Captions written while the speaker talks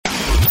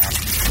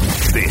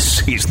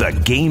This is the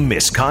Game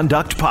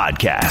Misconduct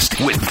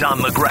Podcast with Don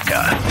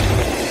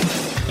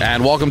LaGreca.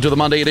 And welcome to the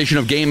Monday edition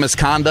of Game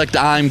Misconduct.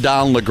 I'm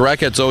Don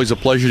LaGreca. It's always a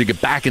pleasure to get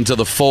back into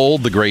the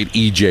fold. The great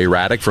EJ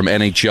Raddick from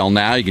NHL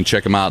Now. You can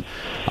check him out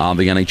on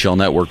the NHL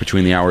Network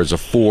between the hours of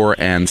 4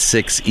 and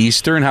 6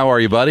 Eastern. How are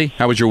you, buddy?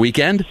 How was your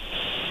weekend?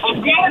 I'm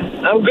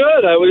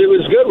good. It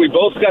was good. We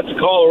both got to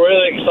call a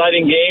really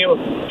exciting game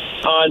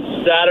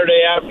on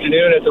Saturday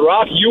afternoon at the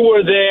Rock. You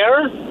were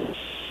there.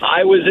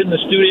 I was in the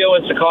studio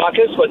in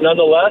Secaucus, but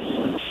nonetheless,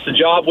 the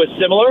job was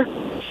similar.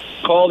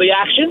 Call the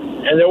action,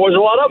 and there was a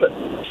lot of it.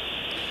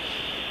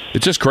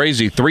 It's just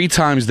crazy. 3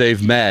 times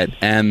they've met,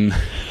 and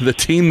the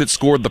team that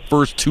scored the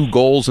first 2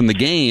 goals in the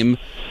game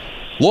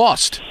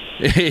lost.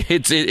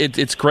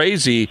 It's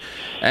crazy,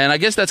 and I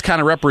guess that's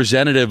kind of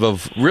representative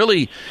of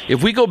really,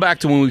 if we go back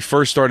to when we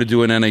first started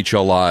doing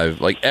NHL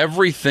Live, like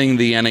everything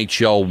the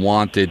NHL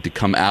wanted to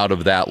come out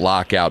of that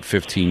lockout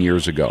 15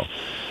 years ago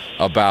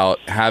about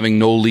having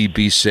no lead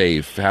be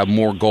safe, have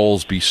more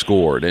goals be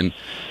scored, and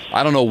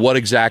I don't know what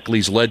exactly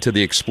has led to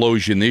the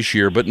explosion this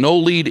year, but no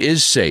lead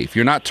is safe.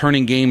 You're not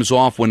turning games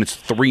off when it's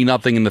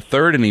 3-0 in the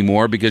third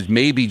anymore because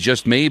maybe,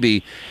 just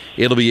maybe,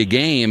 it'll be a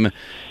game.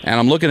 And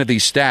I'm looking at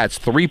these stats,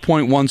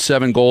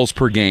 3.17 goals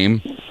per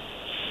game,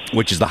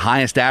 which is the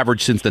highest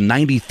average since the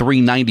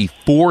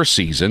 93-94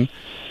 season.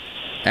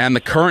 And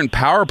the current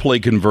power play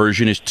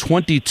conversion is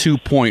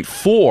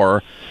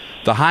 22.4,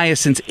 the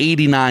highest since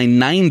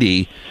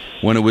 89-90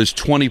 when it was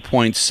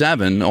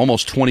 20.7,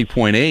 almost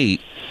 20.8.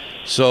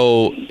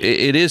 So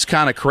it is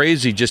kind of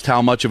crazy just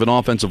how much of an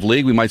offensive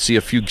league. We might see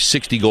a few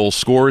 60-goal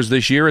scorers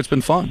this year. It's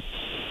been fun.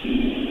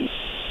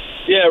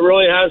 Yeah, it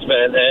really has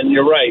been, and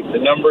you're right.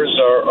 The numbers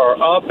are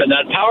up, and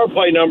that power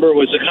play number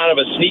was a kind of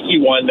a sneaky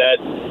one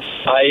that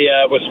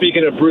I was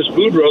speaking to Bruce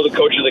Boudreau, the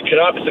coach of the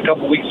Canucks, a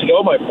couple weeks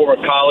ago, my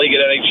former colleague at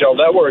NHL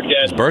Network. And,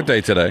 his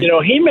birthday today. You know,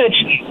 he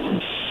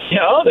mentioned,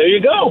 there you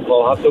go.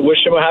 We'll have to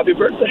wish him a happy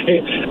birthday.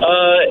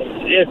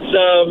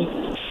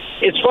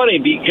 It's funny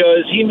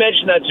because he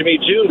mentioned that to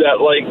me, too, that,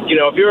 like, you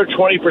know, if you're a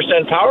 20%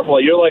 power play,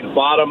 you're like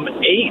bottom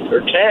 8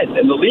 or 10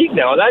 in the league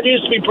now, and that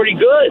used to be pretty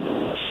good.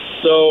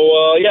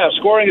 So,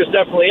 scoring is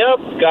definitely up.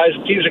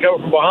 Teams are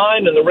coming from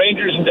behind, and the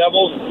Rangers and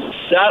Devils,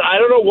 I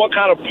don't know what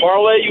kind of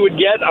parlay you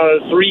would get on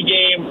a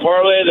 3-game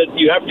parlay that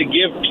you have to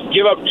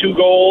give up 2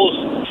 goals.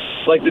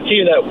 Like the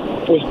team that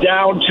was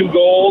down 2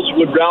 goals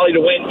would rally to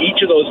win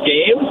each of those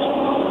games.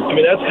 I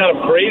mean, that's kind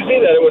of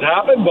crazy that it would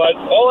happen, but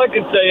all I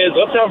can say is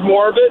let's have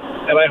more of it,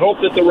 and I hope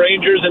that the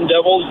Rangers and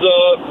Devils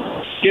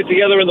get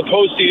together in the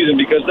postseason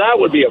because that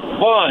would be a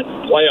fun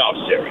playoff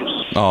series.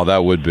 Oh,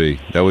 that would be.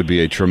 That would be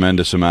a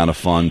tremendous amount of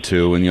fun,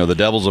 too. And, you know, the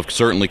Devils have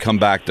certainly come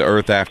back to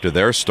earth after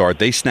their start.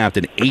 They snapped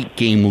an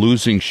 8-game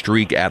losing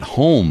streak at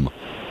home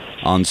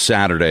on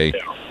Saturday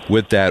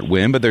with that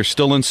win, but they're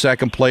still in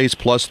second place,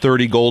 plus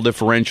 30 goal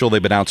differential.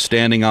 They've been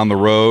outstanding on the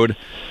road.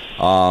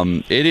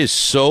 It is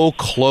so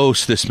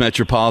close, this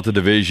Metropolitan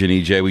Division,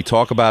 EJ. We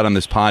talk about it on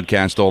this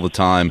podcast all the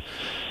time.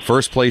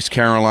 First place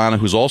Carolina,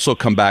 who's also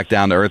come back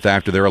down to earth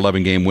after their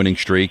 11-game winning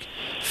streak,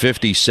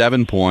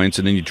 57 points.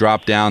 And then you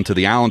drop down to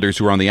the Islanders,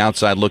 who are on the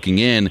outside looking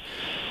in,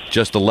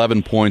 just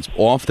 11 points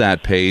off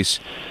that pace.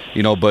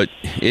 You know, but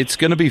it's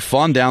going to be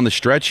fun down the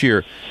stretch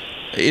here.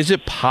 Is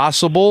it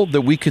possible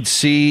that we could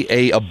see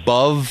a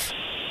above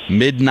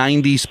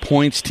mid-90s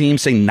points team,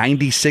 say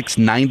 96,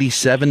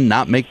 97,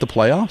 not make the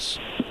playoffs?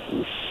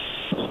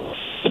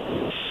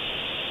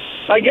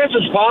 I guess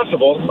it's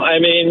possible. I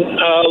mean,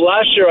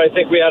 last year I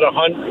think we had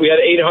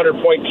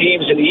 800-point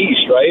teams in the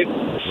East, right?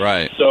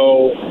 Right.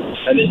 So,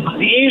 and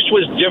the East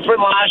was different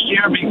last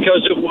year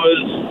because it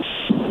was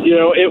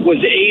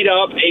 8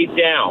 up, 8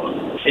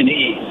 down in the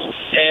East,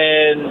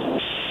 and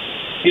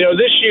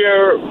this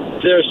year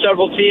there are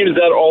several teams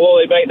that, although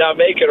they might not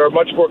make it, are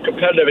much more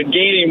competitive and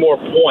gaining more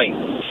points.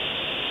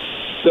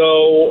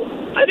 So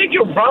I think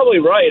you're probably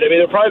right. I mean,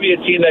 there'll probably be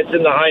a team that's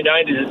in the high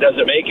 90s that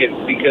doesn't make it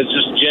because,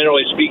 just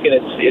generally speaking,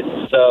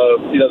 it's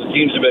the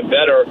teams have been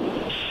better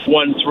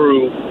 1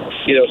 through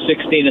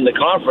 16 in the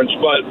conference.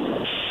 But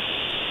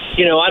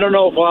I don't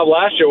know if we'll have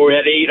last year where we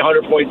had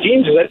 800-point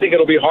teams because I think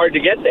it'll be hard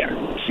to get there.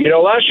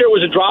 Last year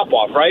was a drop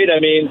off, right? I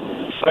mean,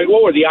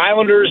 what were the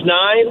Islanders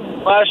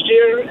 9 last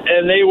year,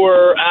 and they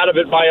were out of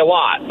it by a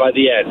lot by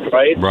the end,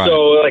 right?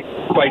 So like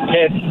by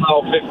 10,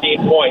 12,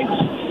 15 points.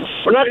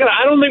 I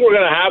don't think we're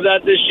gonna have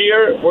that this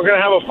year. We're gonna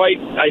have a fight,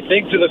 I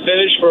think, to the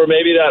finish for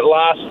maybe that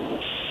last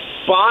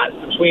spot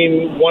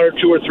between 1 or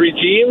 2 or 3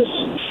 teams.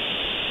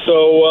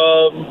 So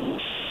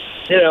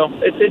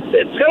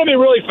it's gonna be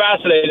really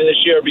fascinating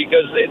this year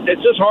because it's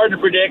just hard to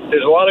predict.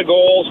 There's a lot of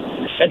goals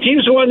and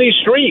teams who won these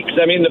streaks.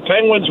 I mean, the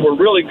Penguins were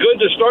really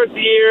good to start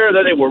the year.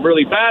 Then they were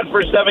really bad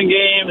for 7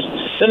 games.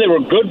 Then they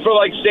were good for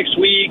like 6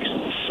 weeks.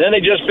 Then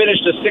they just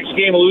finished a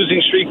 6-game losing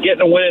streak,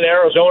 getting a win in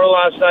Arizona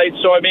last night.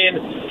 So I mean,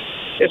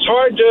 it's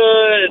hard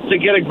to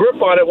get a grip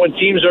on it when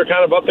teams are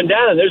kind of up and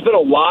down. And there's been a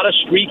lot of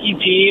streaky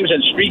teams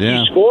and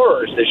streaky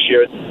scorers this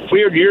year. It's a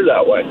weird year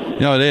that way.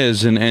 No, it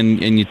is. And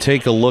you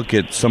take a look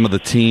at some of the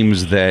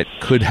teams that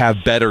could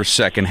have better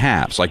second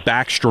halves, like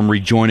Backstrom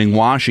rejoining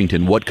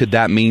Washington. What could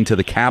that mean to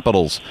the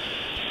Capitals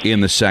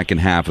in the second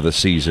half of the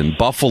season?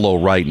 Buffalo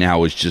right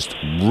now is just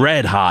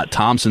red hot.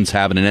 Thompson's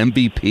having an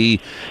MVP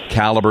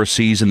caliber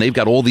season. They've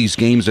got all these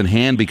games in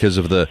hand because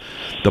of the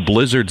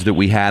blizzards that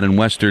we had in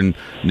Western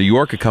New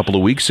York a couple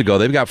of weeks ago.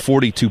 They've got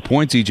 42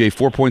 points, EJ,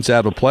 4 points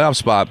out of a playoff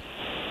spot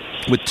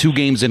with 2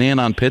 games in hand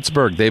on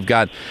Pittsburgh. They've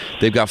got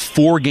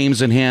 4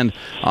 games in hand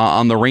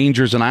on the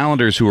Rangers and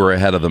Islanders, who are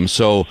ahead of them.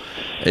 So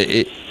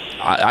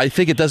I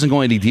think it doesn't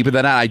go any deeper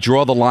than that. I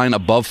draw the line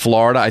above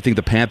Florida. I think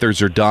the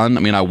Panthers are done. I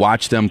mean, I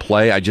watched them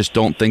play. I just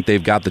don't think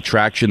they've got the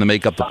traction to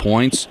make up the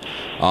points.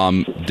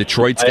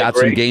 Detroit's got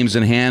some games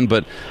in hand,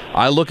 but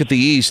I look at the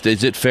East.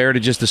 Is it fair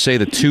to say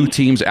the 2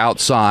 teams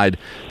outside,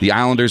 the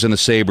Islanders and the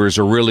Sabres,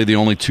 are really the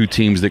only 2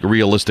 teams that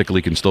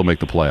realistically can still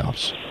make the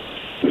playoffs?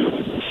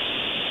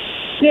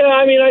 Yeah,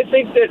 I mean, I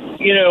think that,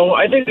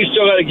 I think we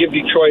still got to give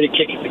Detroit a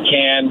kick at the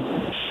can,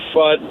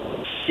 but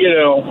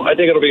I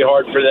think it'll be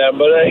hard for them.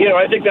 But,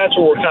 I think that's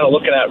what we're kind of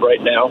looking at right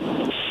now.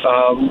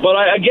 But,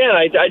 I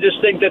just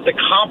think that the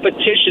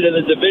competition in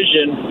the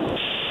division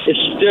is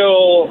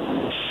still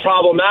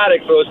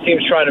problematic for those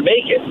teams trying to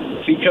make it.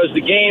 Because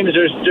the games,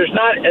 there's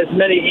not as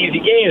many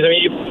easy games. I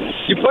mean,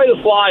 you play the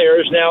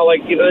Flyers now,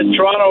 like,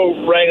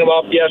 Toronto rang them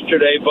up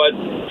yesterday, but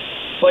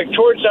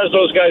Torch has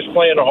those guys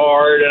playing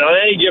hard, and on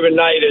any given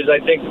night, as I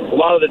think a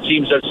lot of the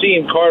teams I've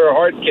seen, Carter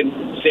Hart can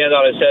stand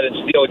on his head and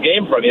steal a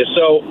game from you.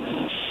 So,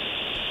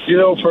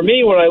 for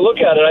me, when I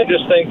look at it, I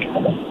just think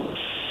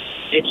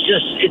it's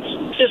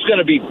just going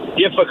to be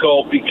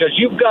difficult because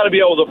you've got to be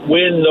able to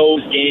win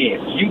those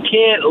games. You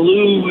can't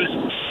lose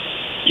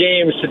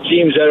games to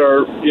teams that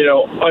are,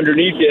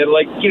 underneath you.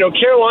 And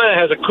Carolina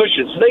has a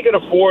cushion, so they can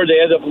afford to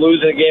end up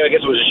losing a game. I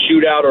guess it was a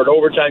shootout or an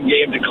overtime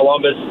game to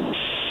Columbus.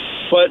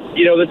 But,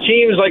 the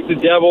teams like the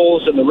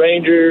Devils and the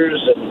Rangers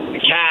and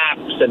the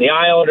Caps and the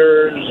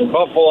Islanders and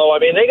Buffalo,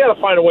 I mean, they got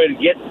to find a way to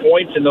get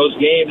points in those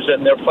games,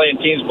 and they're playing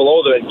teams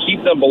below them and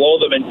keep them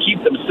below them and keep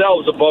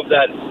themselves above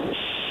that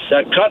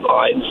cut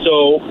line.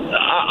 So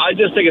I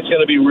just think it's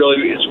really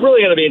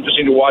going to be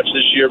interesting to watch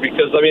this year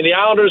because, I mean, the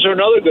Islanders are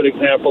another good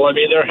example. I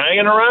mean, they're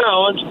hanging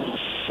around.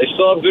 They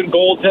still have good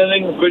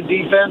goaltending, good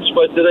defense,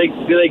 but do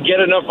they get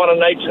enough on a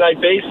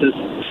night-to-night basis?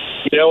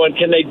 And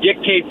can they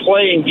dictate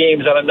playing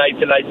games on a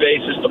night-to-night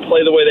basis to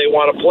play the way they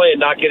want to play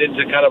and not get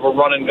into kind of a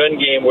run-and-gun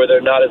game where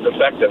they're not as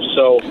effective?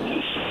 So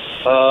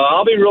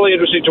I'll be really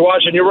interested to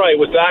watch. And you're right,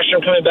 with Backstrom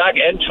coming back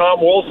and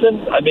Tom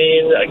Wilson, I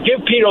mean,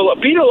 give Peter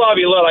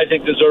Laviolette, I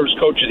think, deserves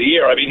Coach of the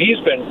Year. I mean,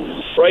 he's been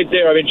right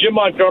there. I mean, Jim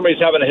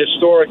Montgomery's having a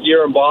historic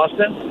year in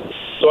Boston,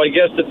 so I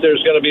guess that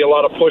there's going to be a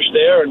lot of push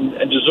there, and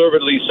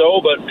deservedly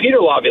so. But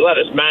Peter Laviolette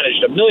has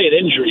managed a million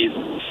injuries,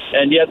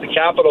 and yet the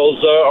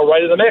Capitals are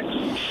right in the mix.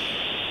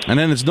 And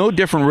then it's no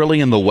different really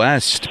in the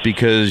West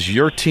because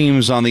your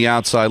team's on the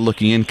outside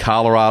looking in.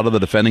 Colorado, the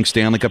defending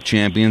Stanley Cup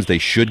champions, they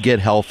should get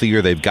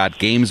healthier. They've got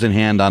games in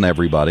hand on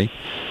everybody.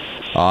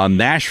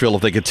 Nashville,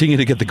 if they continue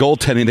to get the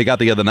goaltending they got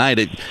the other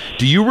night,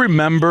 do you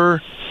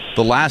remember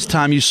the last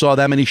time you saw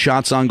that many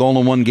shots on goal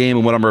in one game?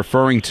 And what I'm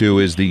referring to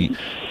is the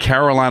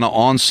Carolina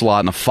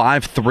Onslaught in a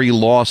 5-3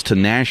 loss to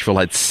Nashville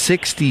had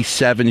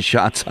 67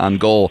 shots on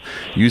goal.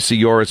 UC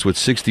Joris with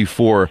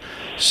 64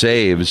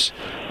 saves.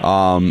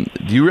 When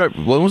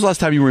was the last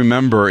time you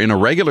remember in a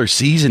regular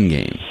season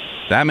game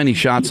that many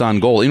shots on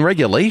goal in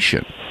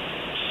regulation?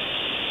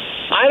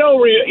 I don't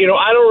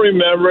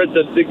remember it.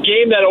 The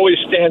game that always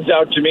stands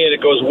out to me, and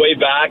it goes way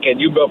back,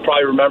 and you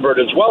probably remember it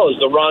as well, is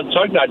the Ron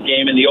Tugnutt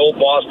game in the old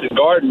Boston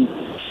Garden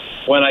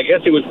when I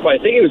think he was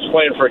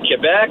playing for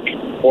Quebec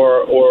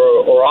or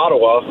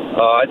Ottawa.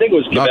 I think it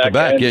was Quebec.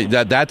 Not Quebec.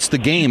 Yeah, that's the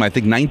game. I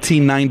think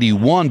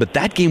 1991, but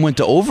that game went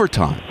to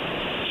overtime.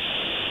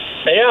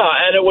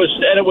 Yeah, and it was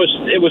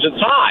a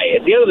tie.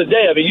 At the end of the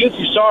day, I mean, UC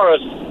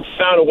Saros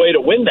found a way to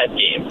win that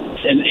game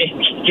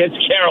against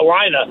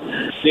Carolina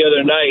the other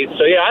night.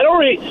 So yeah,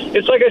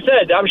 it's like I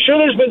said, I'm sure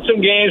there's been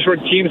some games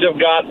where teams have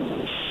got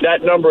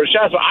that number of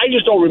shots, but I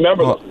just don't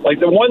remember them.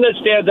 Like the one that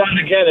stands out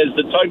again is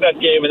the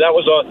Tugnutt game, and that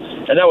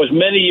was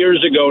many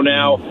years ago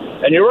now.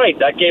 And you're right,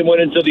 that game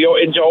went into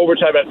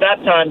overtime. At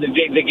that time, the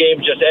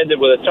game just ended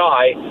with a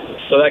tie.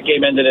 So that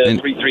game ended in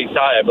a 3-3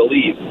 tie, I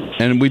believe.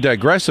 And we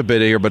digress a bit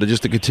here, but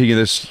just to continue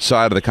this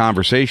side of the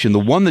conversation, the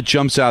one that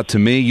jumps out to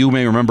me, you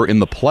may remember in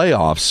the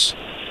playoffs,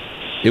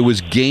 it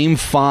was Game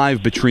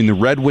 5 between the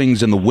Red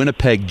Wings and the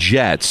Winnipeg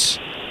Jets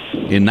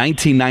in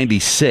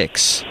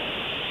 1996,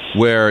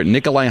 where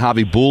Nikolai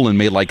Khabibulin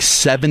made like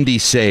 70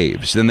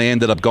 saves. Then they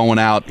ended up going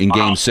out in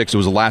Game 6. It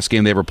was the last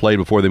game they ever played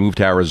before they moved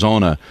to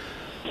Arizona.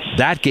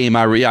 That game,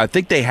 I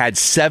think they had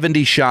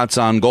 70 shots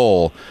on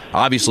goal,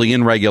 obviously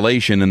in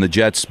regulation, and the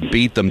Jets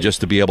beat them just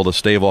to be able to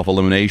stave off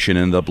elimination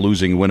and ended up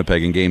losing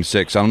Winnipeg in Game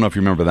 6. I don't know if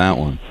you remember that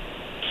one.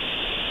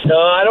 No,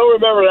 I don't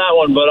remember that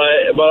one, but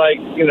I,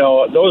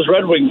 those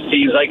Red Wings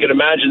teams, I could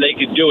imagine they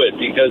could do it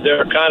because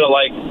they're kind of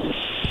like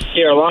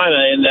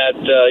Carolina in that,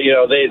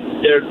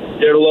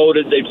 they're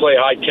loaded, they play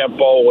high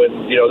tempo,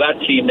 and that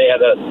team they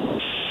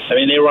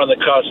were on the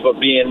cusp of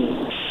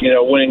being,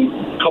 winning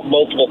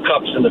multiple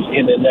cups in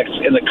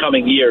the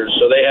coming years.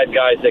 So they had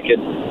guys that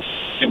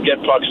could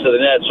get pucks to the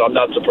net. So I'm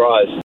not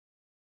surprised.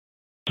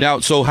 Now,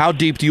 so how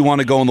deep do you want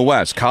to go in the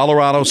West?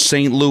 Colorado,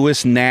 St.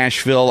 Louis,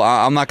 Nashville.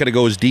 I'm not going to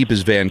go as deep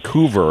as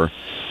Vancouver,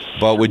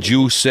 but would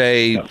you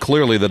say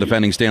clearly the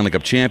defending Stanley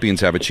Cup champions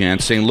have a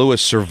chance? St.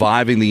 Louis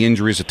surviving the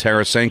injuries of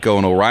Tarasenko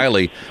and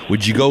O'Reilly.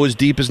 Would you go as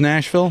deep as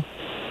Nashville?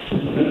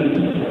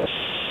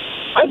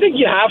 I think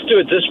you have to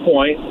at this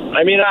point.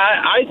 I mean,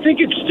 I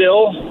think it's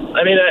still.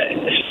 I mean,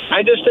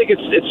 I just think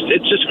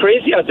it's just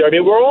crazy out there. I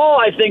mean, we're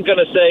all, I think, going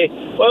to say,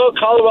 well,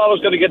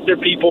 Colorado's going to get their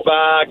people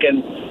back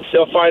and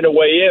they'll find a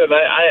way in.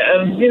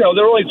 And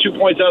they're only 2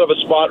 points out of a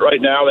spot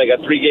right now. They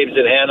got 3 games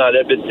in hand on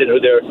Edmonton,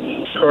 who they're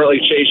currently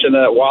chasing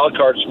that wild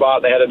card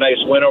spot. They had a nice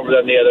win over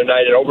them the other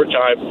night in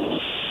overtime.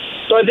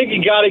 So I think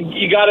you gotta think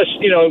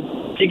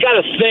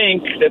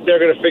that they're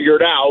going to figure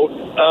it out.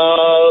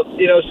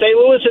 St.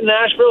 Louis and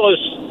Nashville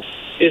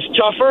is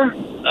tougher.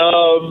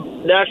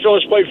 Nashville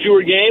has played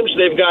fewer games.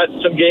 They've got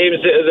some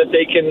games that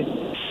they can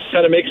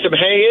kind of make some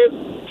hay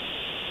in.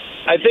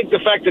 I think the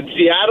fact that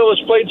Seattle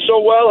has played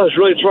so well has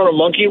really thrown a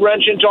monkey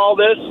wrench into all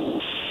this.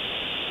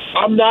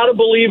 I'm not a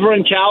believer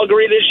in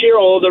Calgary this year,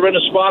 although they're in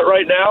a spot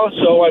right now.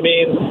 So, I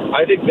mean,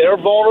 I think they're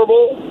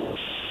vulnerable.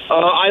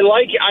 I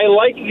like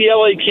the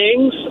LA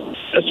Kings,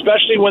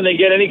 especially when they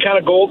get any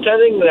kind of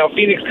goaltending. Now,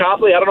 Phoenix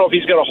Copley, I don't know if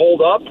he's going to hold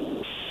up,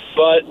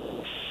 but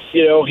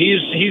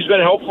he's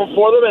been helpful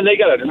for them, and they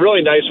got a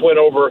really nice win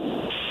over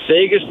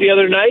Vegas the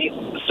other night.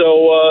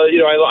 So,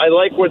 I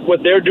like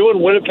what they're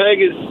doing. Winnipeg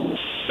has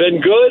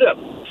been good.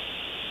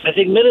 I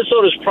think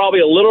Minnesota's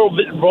probably a little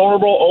bit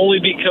vulnerable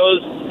only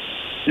because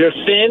they're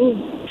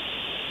thin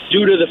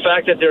due to the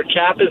fact that their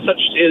cap is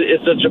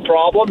such a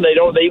problem. They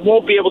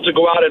won't be able to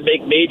go out and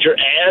make major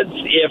adds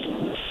if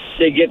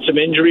they get some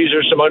injuries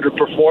or some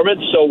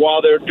underperformance. So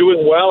while they're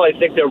doing well, I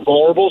think they're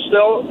vulnerable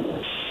still.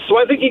 So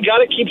I think you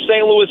got to keep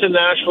St. Louis and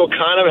Nashville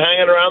kind of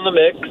hanging around the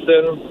mix.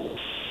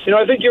 And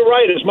I think you're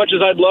right. As much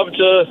as I'd love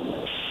to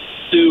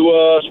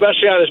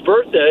especially on his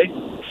birthday,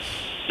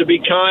 to be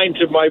kind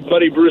to my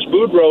buddy Bruce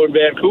Boudreau in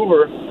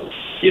Vancouver,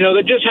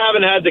 they just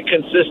haven't had the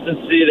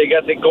consistency. They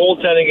got the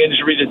goaltending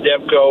injury to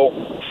Demko.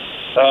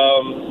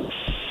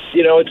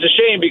 It's a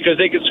shame because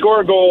they could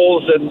score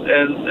goals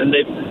and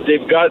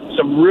they've got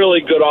some really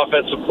good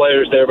offensive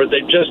players there, but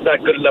they're just not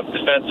good enough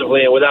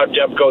defensively. And without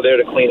Demko there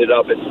to clean it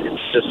up,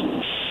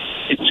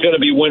 it's going to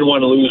be win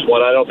one, lose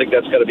one. I don't think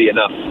that's going to be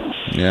enough.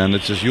 Yeah, and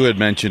it's just you had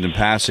mentioned in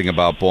passing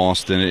about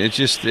Boston.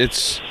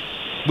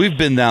 We've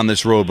been down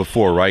this road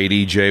before, right,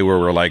 EJ, where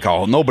we're like,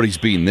 oh, nobody's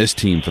beating this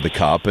team for the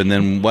Cup, and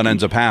then what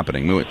ends up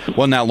happening? It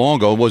wasn't that long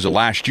ago, was it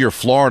last year,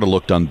 Florida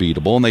looked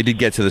unbeatable, and they did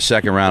get to the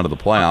second round of the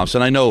playoffs,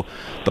 and I know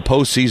the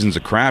postseason's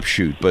a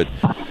crapshoot, but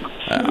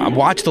I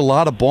watched a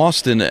lot of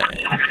Boston.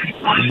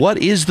 What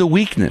is the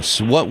weakness?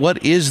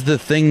 What is the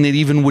thing that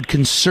even would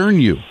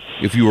concern you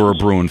if you were a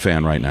Bruin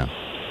fan right now?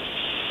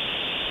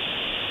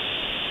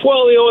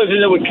 Well, the only thing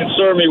that would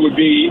concern me would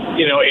be,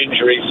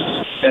 injuries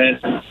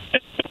and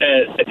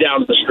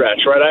down the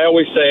stretch, right? I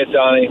always say it,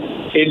 Donnie,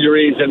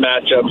 injuries and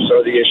matchups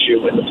are the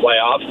issue in the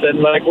playoffs. And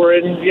we're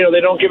in,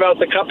 they don't give out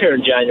the cup here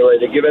in January.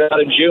 They give it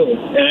out in June.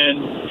 And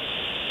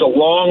it's a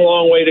long,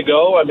 long way to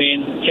go. I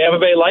mean, Tampa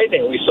Bay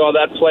Lightning, we saw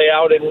that play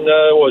out in,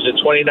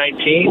 2019,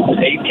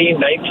 18,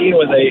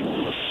 19,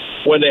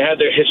 when they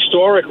had their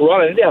historic run.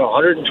 I think they had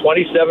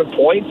 127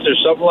 points or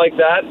something like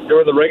that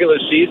during the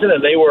regular season, and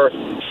they were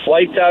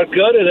lights out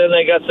good, and then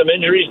they got some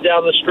injuries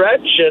down the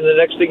stretch, and the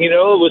next thing you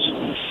know, it was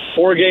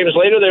 4 games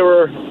later they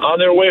were on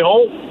their way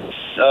home,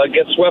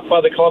 get swept by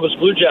the Columbus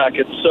Blue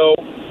Jackets. So,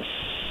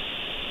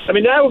 I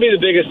mean, that would be the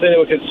biggest thing that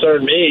would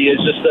concern me,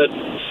 is just that,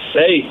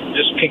 hey,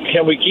 just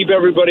can we keep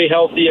everybody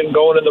healthy and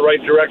going in the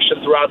right direction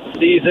throughout the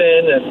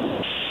season?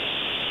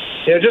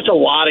 And just a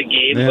lot of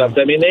games left.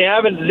 I mean,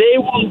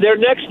 their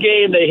next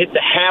game, they hit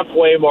the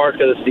halfway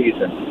mark of the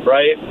season,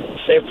 right?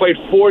 They've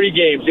played 40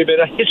 games. They've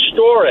been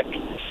historic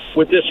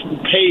with this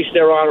pace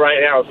they're on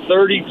right now,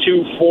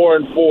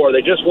 32-4-4.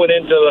 They just went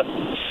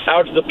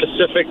out to the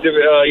Pacific,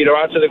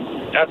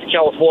 out to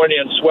California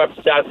and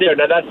swept out there.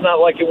 Now, that's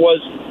not like it was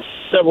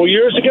several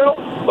years ago,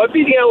 but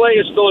beating LA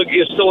is still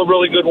a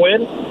really good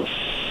win.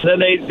 And then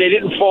they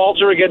didn't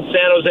falter against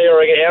San Jose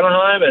or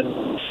Anaheim, and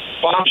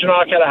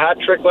Pastrnak had a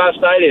hat trick last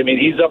night. I mean,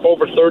 he's up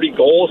over 30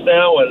 goals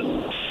now,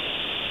 and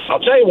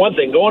I'll tell you one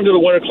thing, going to the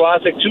Winter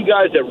Classic, 2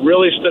 guys that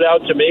really stood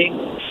out to me.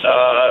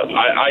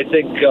 I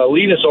think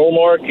Linus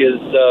Ullmark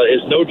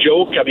is no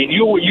joke. I mean,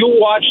 you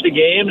watch the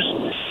games.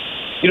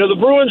 The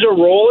Bruins are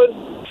rolling,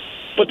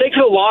 but they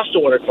could have lost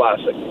the Winter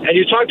Classic. And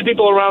you talk to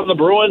people around the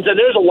Bruins, and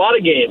there's a lot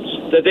of games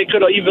that they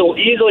could have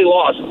easily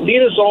lost.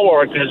 Linus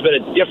Ullmark has been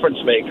a difference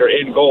maker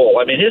in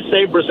goal. I mean, his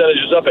save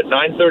percentage is up at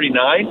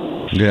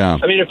 .939. Yeah.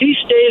 I mean, if he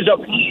stays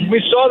up, we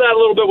saw that a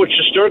little bit with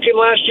Shesterkin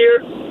last year.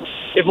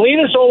 if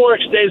Linus Ullmark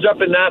stays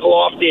up in that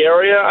lofty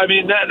area, I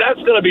mean,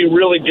 that's going to be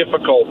really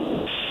difficult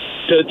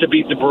to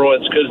beat the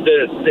Bruins because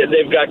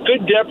they've got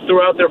good depth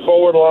throughout their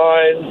forward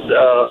lines.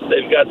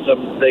 They got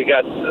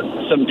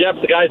some depth,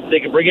 the guys that they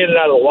can bring in and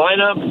out of the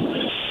lineup.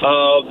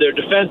 Their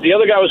defense. The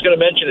other guy I was going to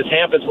mention is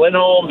Hampus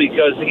Lindholm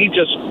because he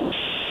just,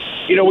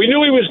 we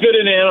knew he was good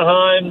in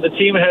Anaheim. The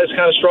team has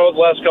kind of struggled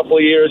the last couple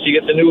of years. You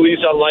get the new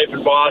lease on life in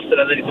Boston,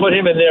 and then you put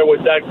him in there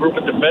with that group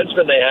of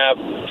defensemen they have.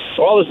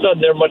 All of a sudden,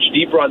 they're much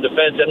deeper on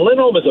defense. And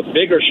Lindholm is a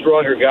bigger,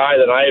 stronger guy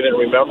than I even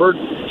remembered,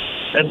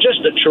 and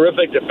just a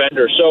terrific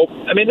defender. So,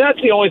 I mean,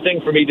 that's the only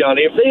thing for me,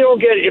 Donnie. If they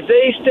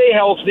stay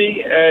healthy,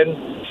 and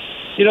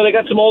they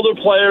got some older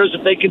players,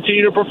 if they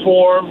continue to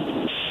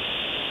perform,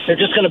 they're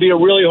just going to be a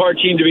really hard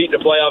team to beat in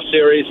the playoff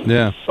series.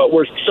 Yeah. But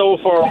we're so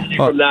far away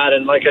from that.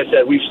 And like I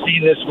said, we've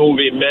seen this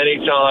movie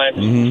many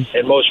times,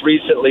 and most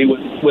recently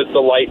with the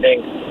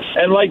Lightning.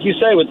 And like you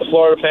say, with the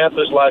Florida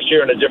Panthers last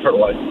year in a different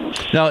way.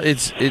 Now,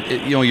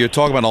 you're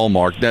talking about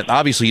Ullmark. That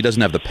obviously he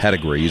doesn't have the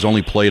pedigree. He's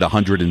only played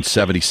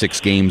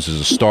 176 games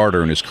as a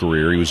starter in his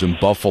career. He was in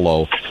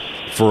Buffalo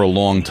for a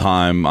long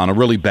time on a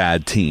really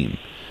bad team.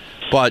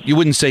 But you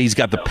wouldn't say he's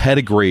got the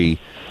pedigree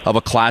of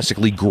a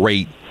classically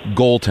great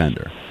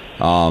goaltender.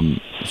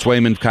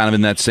 Swayman kind of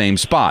in that same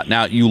spot.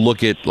 Now, you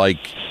look at, like,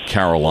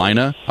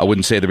 Carolina. I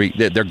wouldn't say their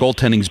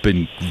goaltending's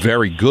been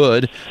very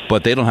good,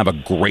 but they don't have a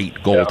great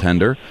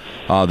goaltender.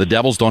 Yeah. The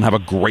Devils don't have a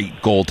great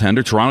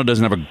goaltender. Toronto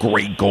doesn't have a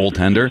great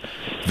goaltender.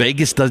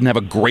 Vegas doesn't have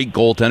a great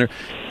goaltender.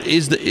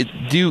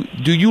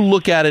 Do you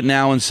look at it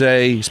now and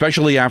say,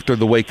 especially after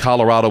the way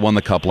Colorado won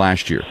the Cup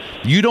last year,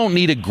 you don't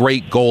need a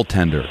great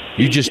goaltender.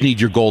 You just need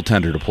your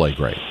goaltender to play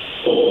great.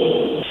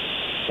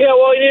 Yeah,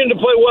 well, he needed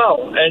to play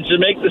well and to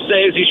make the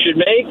saves he should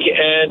make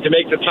and to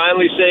make the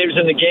timely saves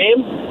in the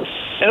game.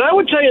 And I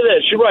would tell you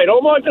this, you're right,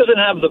 Ullmark doesn't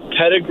have the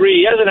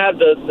pedigree. He hasn't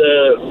had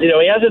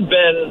he hasn't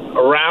been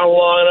around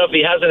long enough.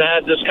 He hasn't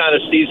had this kind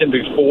of season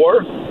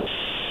before.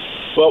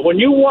 But when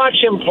you watch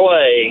him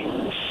play,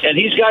 and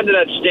he's gotten to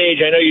that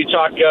stage, I know you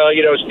talk,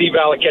 Steve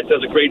Valiquette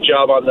does a great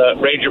job on the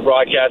Ranger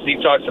broadcast. He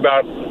talks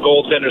about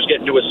goaltenders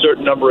getting to a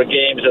certain number of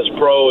games as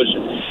pros,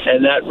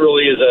 and that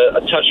really is a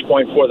touch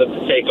point for them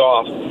to take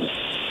off.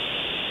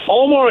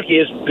 Ullmark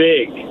is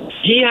big.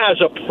 He has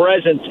a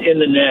presence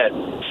in the net.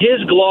 His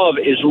glove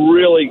is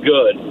really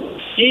good.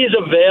 He's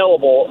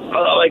available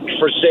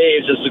for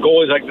saves, as the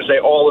goalies like to say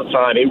all the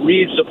time. He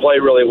reads the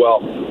play really well.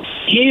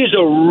 He's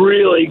a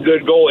really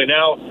good goalie.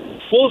 Now,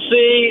 we'll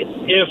see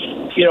if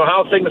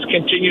how things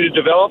continue to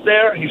develop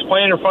there. He's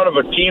playing in front of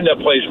a team that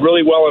plays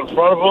really well in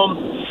front of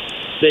him.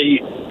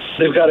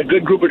 They've got a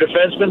good group of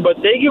defensemen, but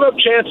they give up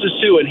chances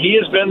too, and he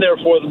has been there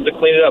for them to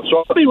clean it up.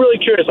 So I'll be really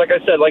curious. Like I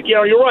said,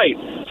 you're right.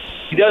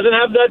 He doesn't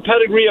have that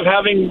pedigree of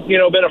having,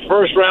 been a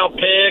first-round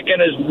pick and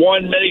has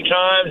won many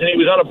times, and he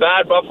was on a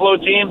bad Buffalo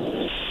team.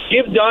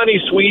 Give Donnie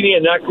Sweeney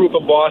and that group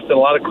of Boston a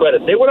lot of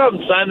credit. They went out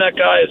and signed that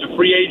guy as a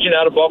free agent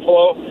out of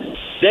Buffalo.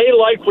 They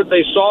liked what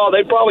they saw.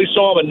 They probably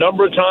saw him a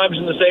number of times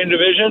in the same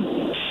division.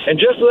 And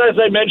just as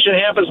I mentioned,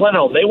 Hampus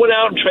Lindholm, they went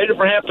out and traded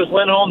for Hampus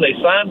Lindholm. They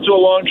signed him to a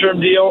long-term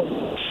deal.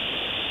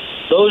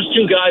 Those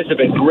two guys have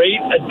been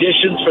great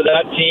additions for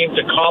that team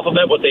to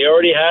complement what they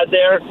already had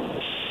there.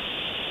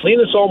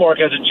 Linus Ullmark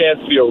has a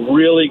chance to be a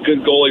really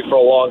good goalie for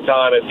a long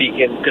time if he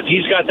can, because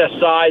he's got that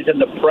size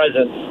and the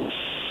presence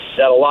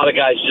that a lot of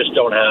guys just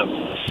don't have.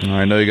 All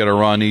right, I know you got to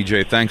run,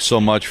 EJ. Thanks so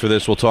much for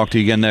this. We'll talk to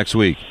you again next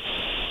week.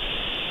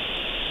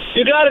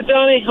 You got it,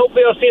 Donnie.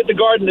 Hopefully I'll see you at the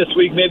Garden this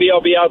week. Maybe I'll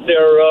be out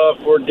there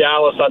for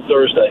Dallas on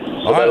Thursday.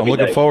 All right, I'm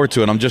looking forward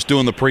to it. I'm just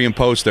doing the pre and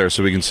post there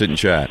so we can sit and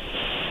chat.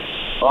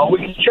 Well, we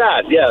can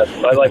chat. Yes,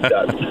 I like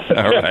that.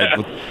 All right.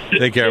 Well,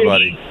 take care,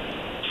 buddy.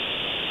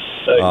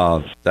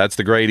 That's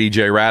the great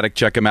EJ Hradek.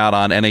 Check him out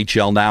on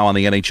NHL Now on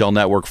the NHL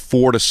Network,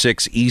 4 to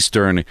 6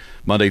 Eastern,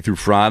 Monday through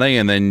Friday.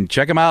 And then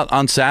check him out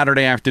on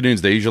Saturday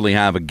afternoons. They usually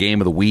have a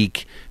game of the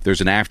week. If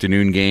there's an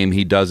afternoon game,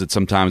 he does it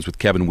sometimes with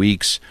Kevin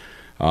Weeks.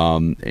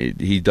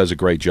 He does a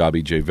great job,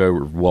 EJ.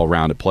 Very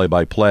well-rounded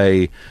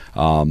play-by-play.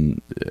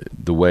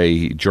 The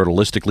way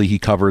journalistically he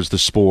covers the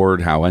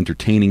sport, how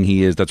entertaining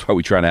he is. That's why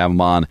we try to have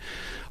him on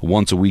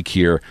once a week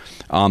here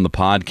on the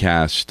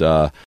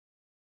podcast.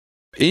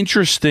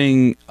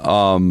 Interesting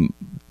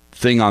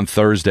thing on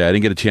Thursday. I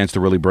didn't get a chance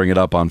to really bring it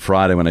up on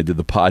Friday when I did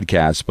the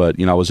podcast,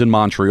 but I was in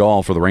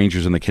Montreal for the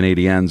Rangers and the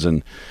Canadiens,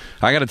 and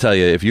I got to tell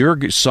you, if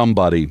you're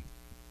somebody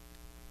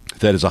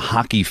that is a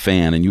hockey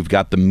fan and you've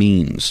got the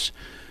means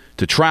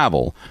to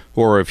travel,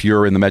 or if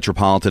you're in the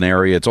metropolitan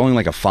area, it's only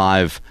like a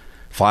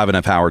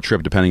 5.5 hour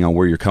trip, depending on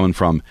where you're coming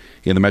from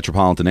in the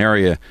metropolitan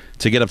area.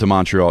 To get up to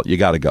Montreal, you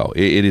got to go.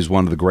 It is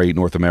one of the great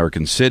North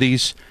American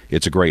cities.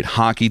 It's a great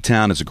hockey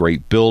town. It's a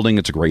great building.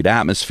 It's a great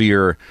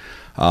atmosphere.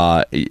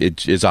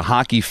 It's a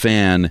hockey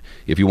fan.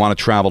 If you want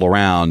to travel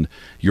around,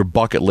 your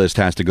bucket list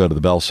has to go to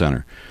the Bell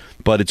Center.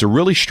 But it's a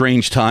really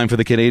strange time for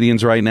the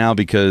Canadiens right now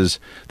because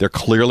they're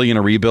clearly in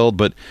a rebuild,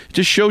 but it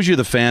just shows you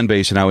the fan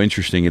base and how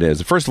interesting it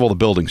is. First of all, the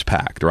building's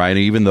packed, right?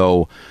 Even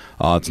though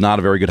it's not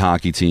a very good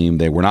hockey team,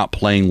 they were not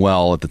playing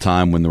well at the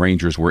time when the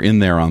Rangers were in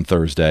there on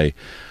Thursday.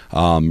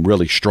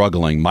 really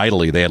struggling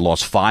mightily. They had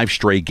lost 5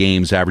 straight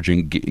games,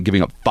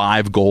 giving up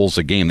 5 goals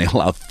a game. They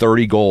allowed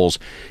 30 goals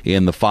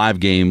in the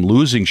 5-game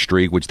losing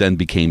streak, which then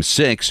became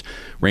 6.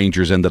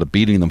 Rangers ended up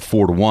beating them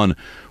 4-1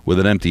 with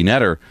an empty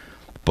netter.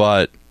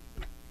 But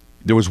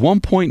there was one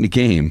point in the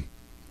game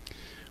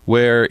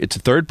where it's a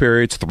third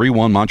period, it's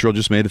 3-1. Montreal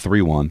just made it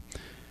 3-1,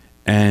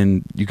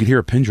 and you could hear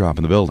a pin drop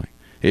in the building.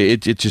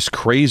 It's just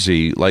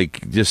crazy.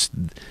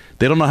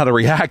 They don't know how to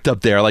react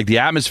up there. Like, the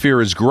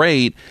atmosphere is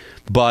great,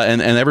 but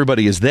and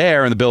everybody is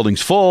there, and the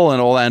building's full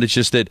and all that. And it's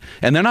just that,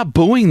 and they're not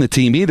booing the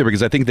team either,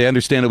 because I think they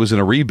understand it was in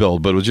a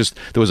rebuild. But it was just,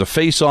 there was a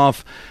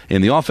face-off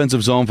in the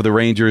offensive zone for the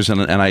Rangers,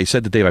 and I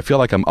said to Dave, I feel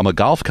like I'm a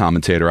golf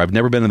commentator. I've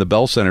never been in the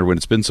Bell Center when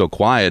it's been so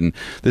quiet, and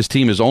this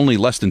team is only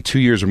less than 2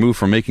 years removed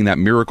from making that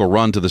miracle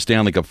run to the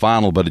Stanley Cup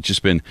Final. But it's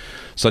just been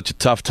such a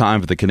tough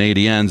time for the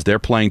Canadiens. They're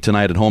playing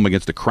tonight at home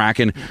against the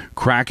Kraken.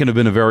 Kraken have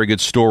been a very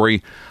good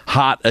story.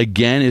 Hot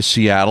again is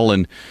Seattle,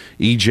 and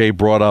EJ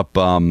brought up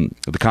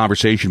the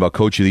conversation about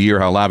Coach of the Year,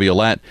 how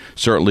Laviolette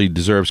certainly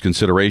deserves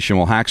consideration.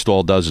 Well,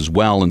 Hackstall does as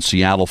well in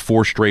Seattle.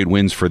 4 straight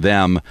wins for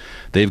them.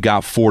 They've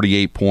got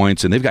 48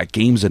 points, and they've got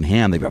games in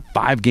hand. They've got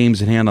 5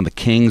 games in hand on the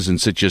Kings and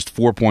sit just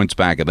 4 points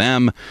back of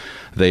them.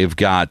 They've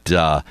got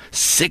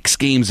 6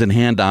 games in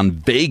hand on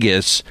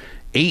Vegas,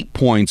 8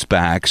 points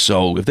back.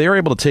 So if they are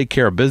able to take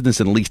care of business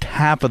in at least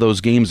half of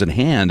those games in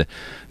hand,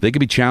 they could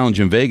be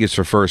challenging Vegas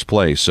for first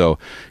place. So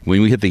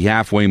when we hit the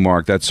halfway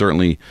mark, that's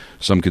certainly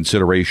some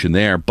consideration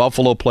there.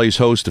 Buffalo plays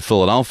host to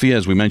Philadelphia.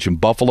 As we mentioned,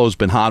 Buffalo's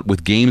been hot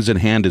with games in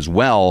hand as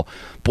well.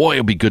 Boy,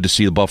 it'll be good to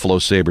see the Buffalo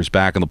Sabres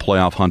back in the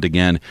playoff hunt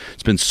again.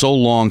 It's been so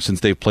long since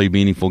they've played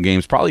meaningful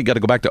games. Probably got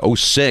to go back to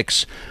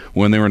 2006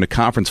 when they were in the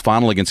conference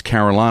final against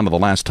Carolina, the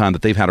last time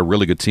that they've had a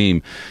really good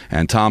team.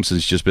 And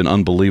Thompson's just been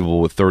unbelievable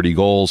with 30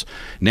 goals.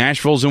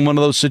 Nashville's in one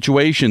of those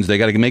situations. They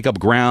got to make up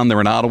ground. They're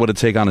in Ottawa to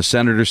take on a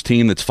Senators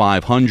team that's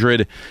 500.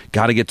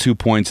 Got to get 2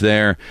 points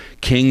there.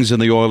 Kings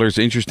and the Oilers,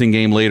 interesting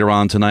game later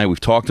on tonight. We've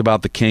talked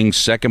about the Kings,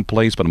 second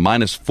place, but a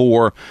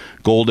 -4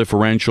 goal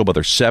differential, but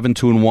they're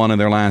 7-2-1 in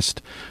their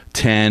last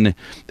 10.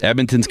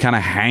 Edmonton's kind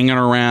of hanging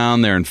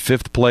around. They're in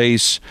 5th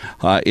place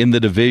in the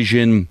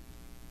division.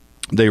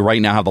 They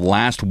right now have the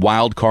last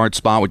wild card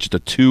spot, which is a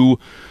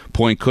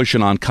 2-point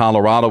cushion on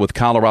Colorado, with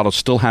Colorado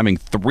still having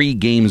 3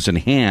 games in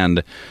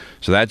hand.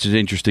 So that's an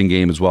interesting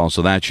game as well.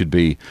 So that should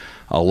be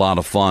a lot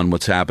of fun,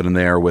 what's happening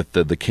there with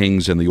the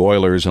Kings and the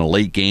Oilers in a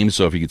late game.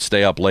 So if you could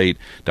stay up late,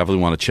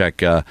 definitely want to check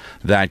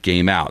that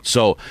game out.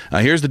 So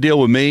here's the deal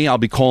with me. I'll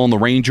be calling the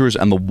Rangers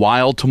and the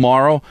Wild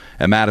tomorrow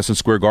at Madison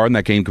Square Garden.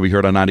 That game can be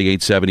heard on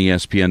 98.7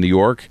 ESPN New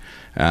York.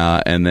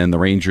 And then the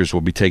Rangers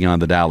will be taking on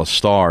the Dallas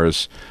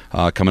Stars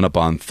coming up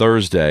on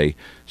Thursday.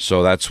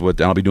 So that's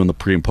what I'll be doing, the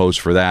pre and post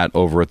for that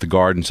over at the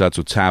Garden. So that's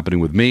what's happening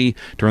with me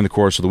during the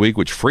course of the week,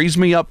 which frees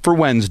me up for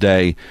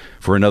Wednesday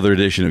for another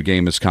edition of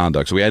Game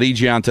Misconduct. So we had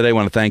EJ on today. I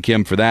want to thank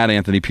him for that.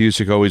 Anthony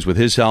Pusick always with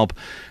his help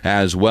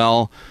as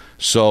well.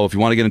 So if you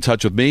want to get in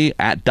touch with me,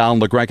 at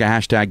Donald LaGreca,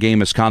 hashtag Game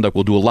Misconduct.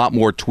 We'll do a lot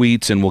more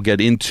tweets, and we'll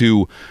get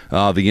into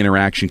the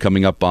interaction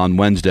coming up on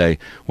Wednesday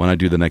when I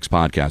do the next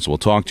podcast. So we'll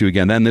talk to you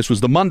again then. This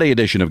was the Monday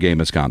edition of Game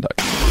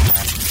Misconduct.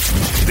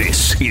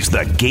 This is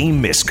the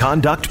Game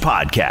Misconduct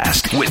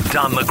Podcast with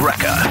Don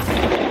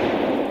LaGreca.